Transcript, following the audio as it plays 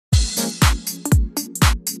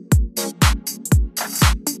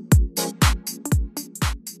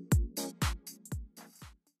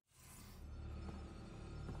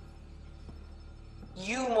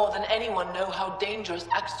how dangerous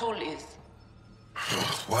Axul is.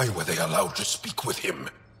 Why were they allowed to speak with him?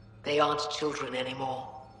 They aren't children anymore.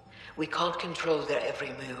 We can't control their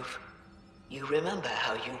every move. You remember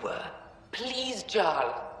how you were. Please,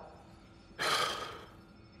 Jaal.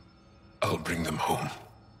 I'll bring them home.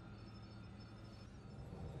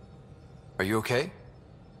 Are you okay?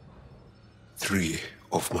 3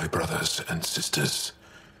 of my brothers and sisters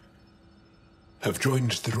have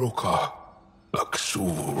joined the Rokar.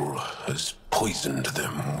 Axul has poisoned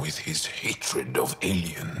them with his hatred of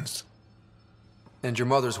aliens. And your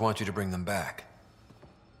mothers want you to bring them back.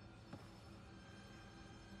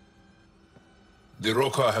 The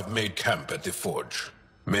Rokar have made camp at the Forge.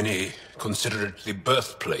 Many consider it the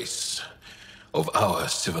birthplace of our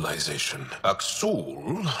civilization.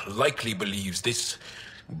 Axul likely believes this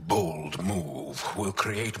bold move will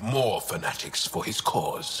create more fanatics for his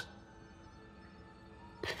cause.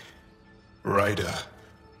 Ryder,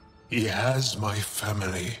 he has my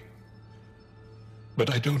family. But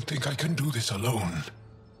I don't think I can do this alone.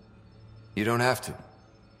 You don't have to.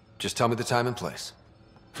 Just tell me the time and place.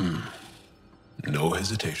 No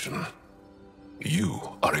hesitation. You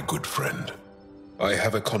are a good friend. I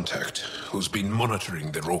have a contact who's been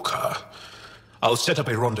monitoring the Rokar. I'll set up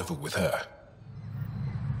a rendezvous with her.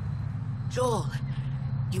 Jaal,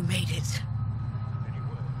 you made it.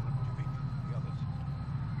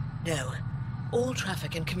 No. All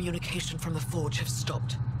traffic and communication from the Forge have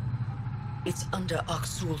stopped. It's under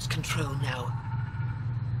Axul's control now.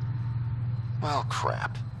 Well,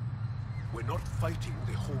 crap. We're not fighting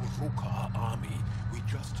the whole Rokar army. We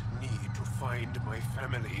just need to find my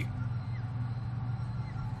family.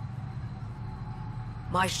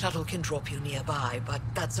 My shuttle can drop you nearby, but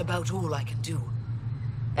that's about all I can do.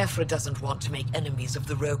 Ephra doesn't want to make enemies of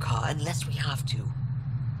the Rokar unless we have to.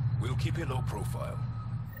 We'll keep a low profile.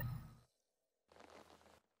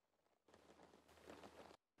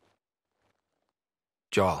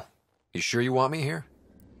 Jaal, you sure you want me here?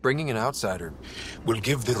 Bringing an outsider will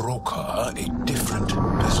give the Rokar a different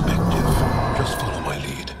perspective. Just follow my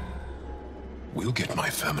lead. We'll get my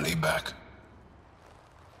family back.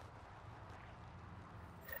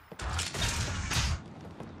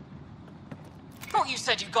 Thought you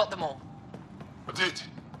said you got them all. I did.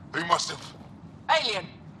 They must have. Alien,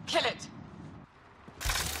 kill it.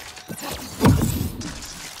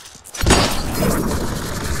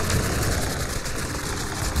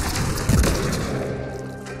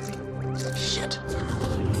 Shit.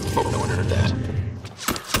 Hope no one heard that.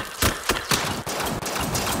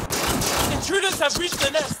 Intruders have reached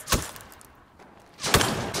the nest.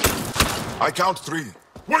 I count 3.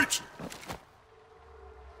 Wait!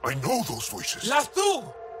 I know those voices.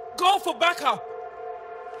 Lathul, go for backup.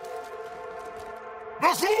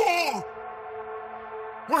 Lathul!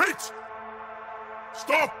 Wait!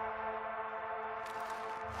 Stop!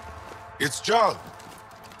 It's Jaal.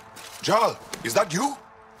 Jaal, is that you?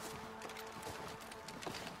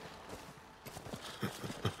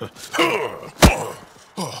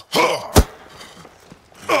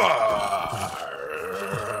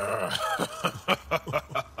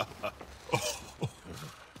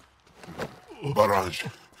 Barrage,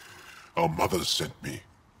 our mothers sent me.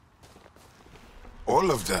 All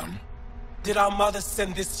of them? Did our mother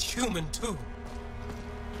send this human too?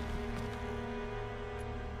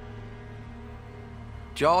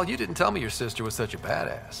 Jaal, you didn't tell me your sister was such a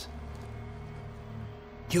badass.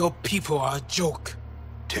 Your people are a joke.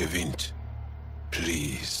 Tevint,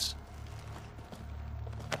 please.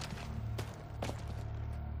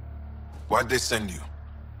 Why'd they send you?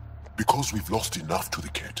 Because we've lost enough to the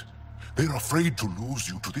Ket. They're afraid to lose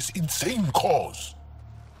you to this insane cause.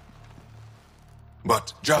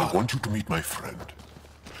 But, Jaal, I want you to meet my friend,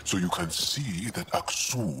 so you can see that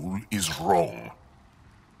Axul is wrong.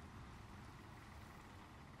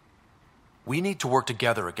 We need to work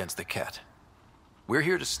together against the Ket. We're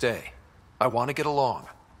here to stay. I want to get along.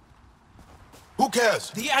 Who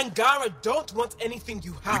cares? The Angara don't want anything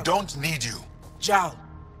you have. We don't need you. Jaal,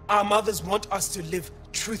 our mothers want us to live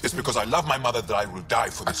truthfully. It's because I love my mother that I will die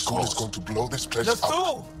for this cause. Axul is going to blow this place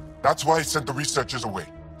Lathul! up. That's why he sent the researchers away.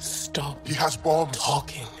 Stop. He has bombs.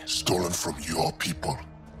 Talking. Stolen from your people.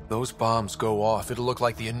 Those bombs go off, it'll look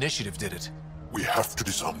like the Initiative did it. We have to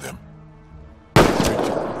disarm them.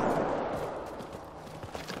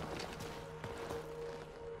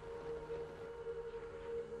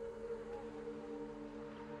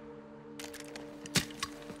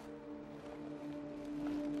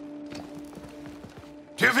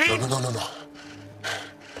 No.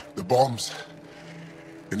 The bombs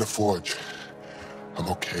in the forge. I'm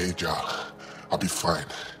okay, Jaal. I'll be fine.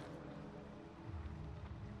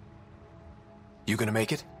 You gonna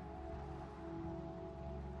make it?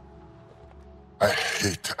 I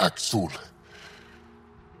hate Axul.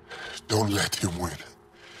 Don't let him win.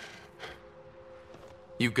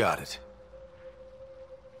 You got it.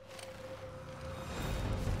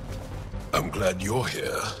 I'm glad you're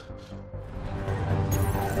here.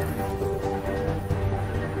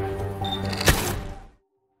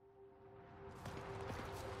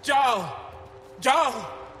 Jaal!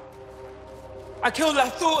 Jaal! I killed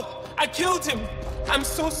Lathur! I killed him! I'm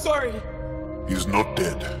so sorry! He's not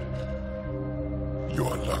dead. You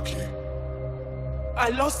are lucky. I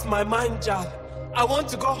lost my mind, Jaal. I want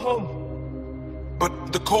to go home.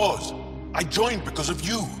 But the cause, I joined because of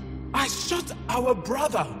you. I shot our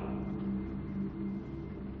brother.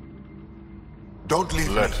 Don't leave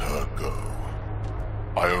Let me. her go.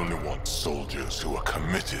 I only want soldiers who are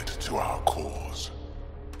committed to our cause.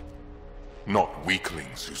 Not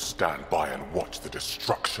weaklings who stand by and watch the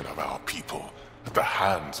destruction of our people at the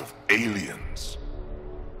hands of aliens.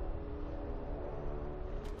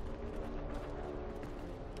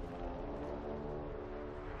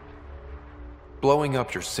 Blowing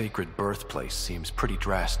up your sacred birthplace seems pretty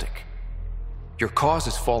drastic. Your cause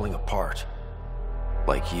is falling apart.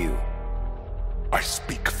 Like you. I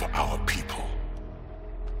speak for our people.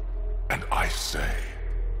 And I say,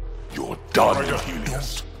 you're done,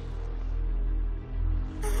 Helios.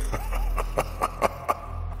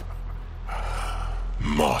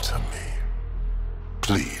 Martyr me.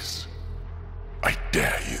 Please. I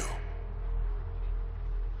dare you.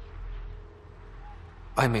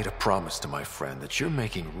 I made a promise to my friend that you're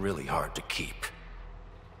making really hard to keep.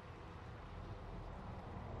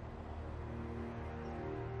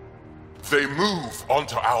 They move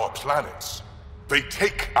onto our planets. They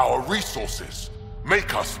take our resources,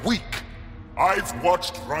 make us weak. I've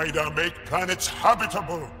watched Ryder make planets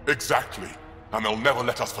habitable. Exactly. And they'll never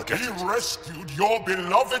let us forget it. He rescued your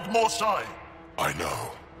beloved Mosai. I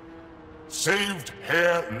know. Saved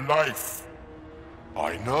her life.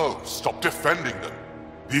 I know. Stop defending them.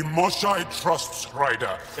 The Mosai trusts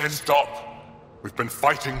Ryder. And stop. We've been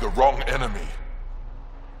fighting the wrong enemy.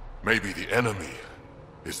 Maybe the enemy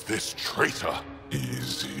is this traitor.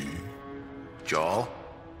 Easy. Jaal?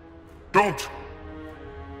 Don't!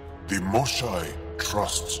 The Mosai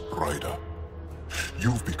trusts Ryder.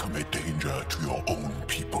 You've become a danger to your own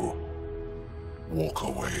people. Walk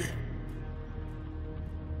away.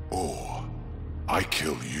 Or I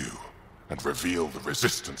kill you and reveal the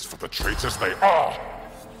resistance for the traitors they are.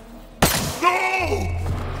 No!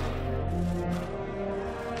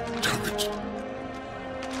 Damn it.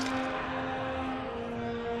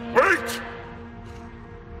 Wait!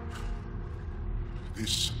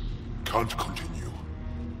 This can't continue.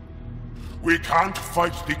 We can't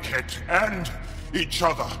fight the Ket and each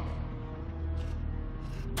other.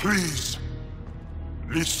 Please,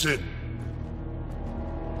 listen.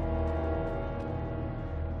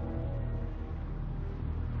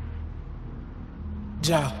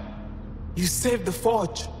 Jaal, you saved the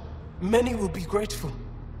Forge. Many will be grateful.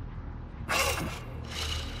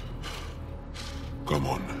 Come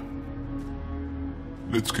on.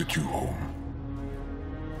 Let's get you home.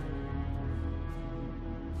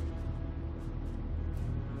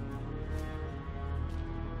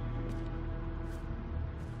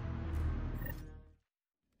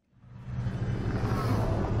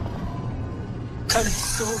 I'm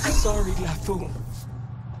so sorry, Lathur.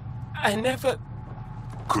 I never...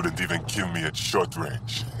 Couldn't even kill me at short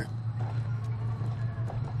range.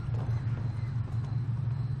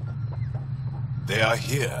 They are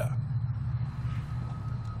here.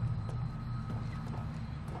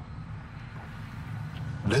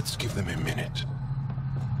 Let's give them a minute.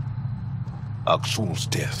 Axul's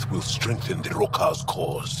death will strengthen the Rokar's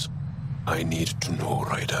cause. I need to know,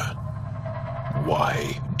 Ryder.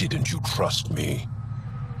 Why didn't you trust me?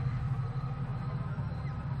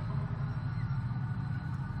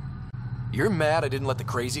 You're mad I didn't let the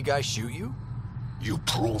crazy guy shoot you? You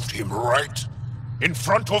proved him right. In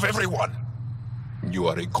front of everyone. You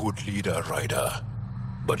are a good leader, Ryder.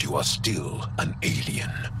 But you are still an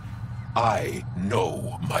alien. I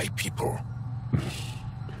know my people.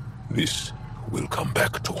 This will come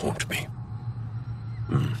back to haunt me.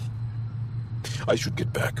 I should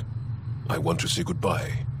get back. I want to say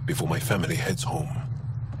goodbye before my family heads home.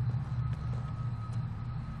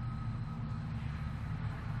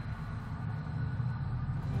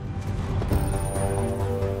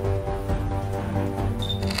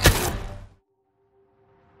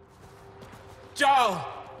 Jaal!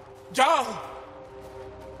 Jaal!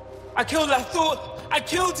 I killed Lathur! I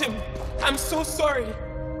killed him! I'm so sorry!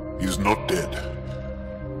 He's not dead.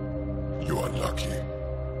 You are lucky.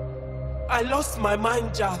 I lost my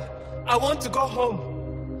mind, Jaal. I want to go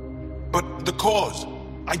home. But the cause,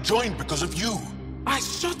 I joined because of you. I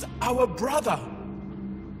shot our brother.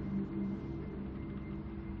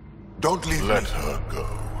 Don't leave Let me. her go.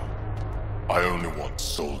 I only want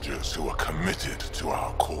soldiers who are committed to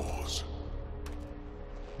our cause.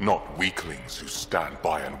 Not weaklings who stand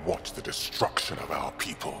by and watch the destruction of our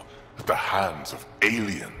people at the hands of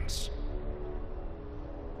aliens.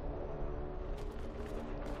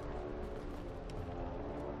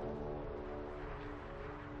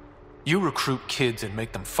 You recruit kids and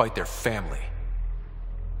make them fight their family.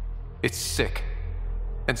 It's sick.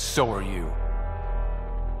 And so are you.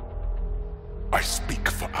 I speak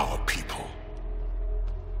for our people.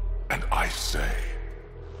 And I say,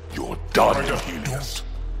 you're done, Helios.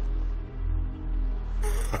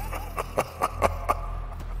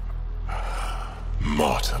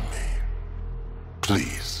 Martyr me.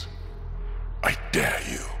 Please. I dare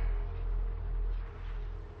you.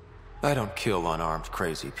 I don't kill unarmed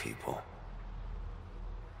crazy people.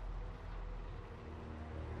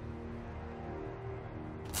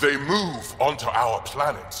 They move onto our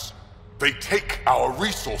planets. They take our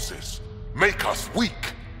resources, make us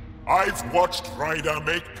weak. I've watched Ryder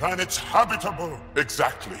make planets habitable.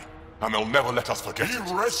 Exactly. And they'll never let us forget it.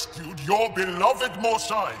 He rescued your beloved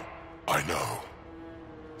Mosai. I know.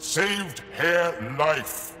 Saved her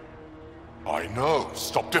life. I know.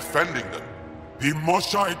 Stop defending them. The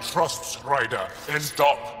Mosai trusts Ryder. And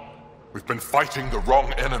stop. We've been fighting the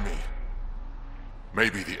wrong enemy.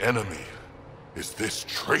 Maybe the enemy is this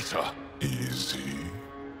traitor. Easy.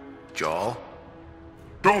 Jaal?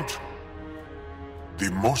 Don't! The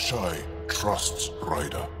Mosai trusts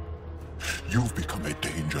Ryder. You've become a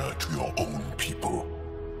danger to your own people.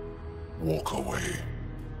 Walk away.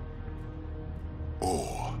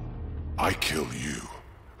 Or I kill you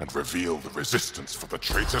and reveal the resistance for the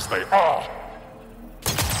traitors they are!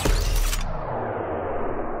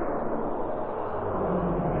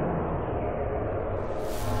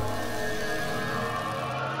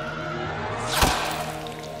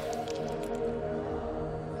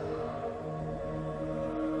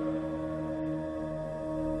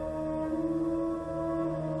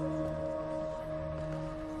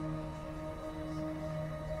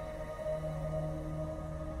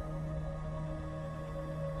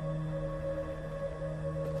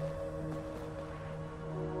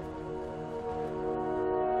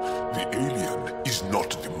 The alien is not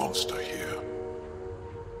the monster here.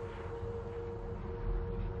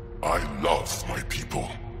 I love my people.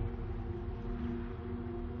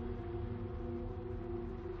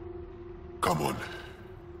 Come on.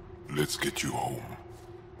 Let's get you home.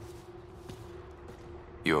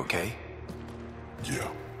 You okay? Yeah.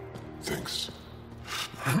 Thanks.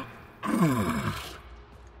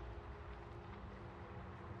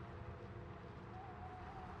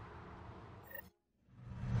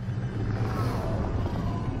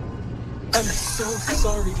 I'm so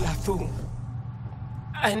sorry, Lafu.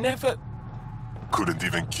 I never... Couldn't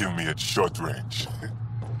even kill me at short range.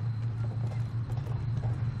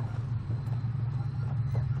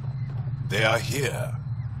 They are here.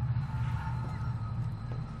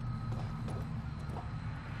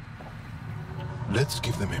 Let's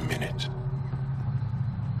give them a minute.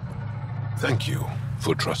 Thank you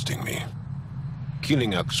for trusting me.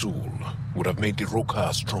 Killing Aksul would have made the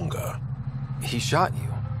Roka stronger. He shot you.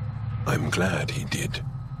 I'm glad he did.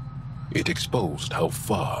 It exposed how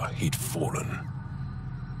far he'd fallen.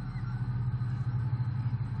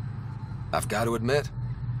 I've got to admit,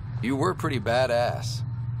 you were pretty badass.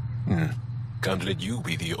 Can't let you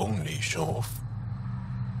be the only show-off.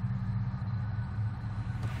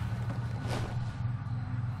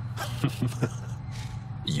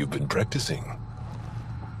 You've been practicing.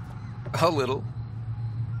 A little.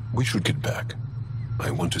 We should get back. I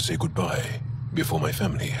want to say goodbye before my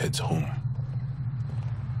family heads home.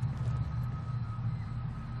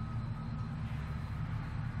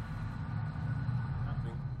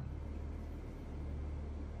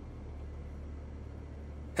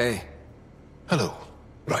 Hey, Hello,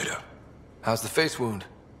 Ryder. how's the face wound?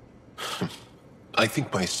 I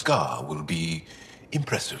think my scar will be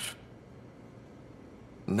impressive.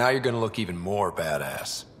 Now you're gonna look even more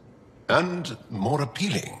badass. And more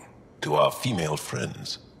appealing to our female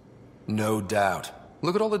friends. No doubt.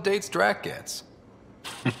 Look at all the dates Drac gets.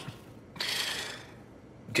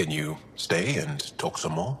 Can you stay and talk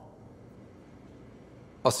some more?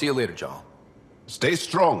 I'll see you later, Jaal. Stay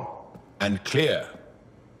strong and clear.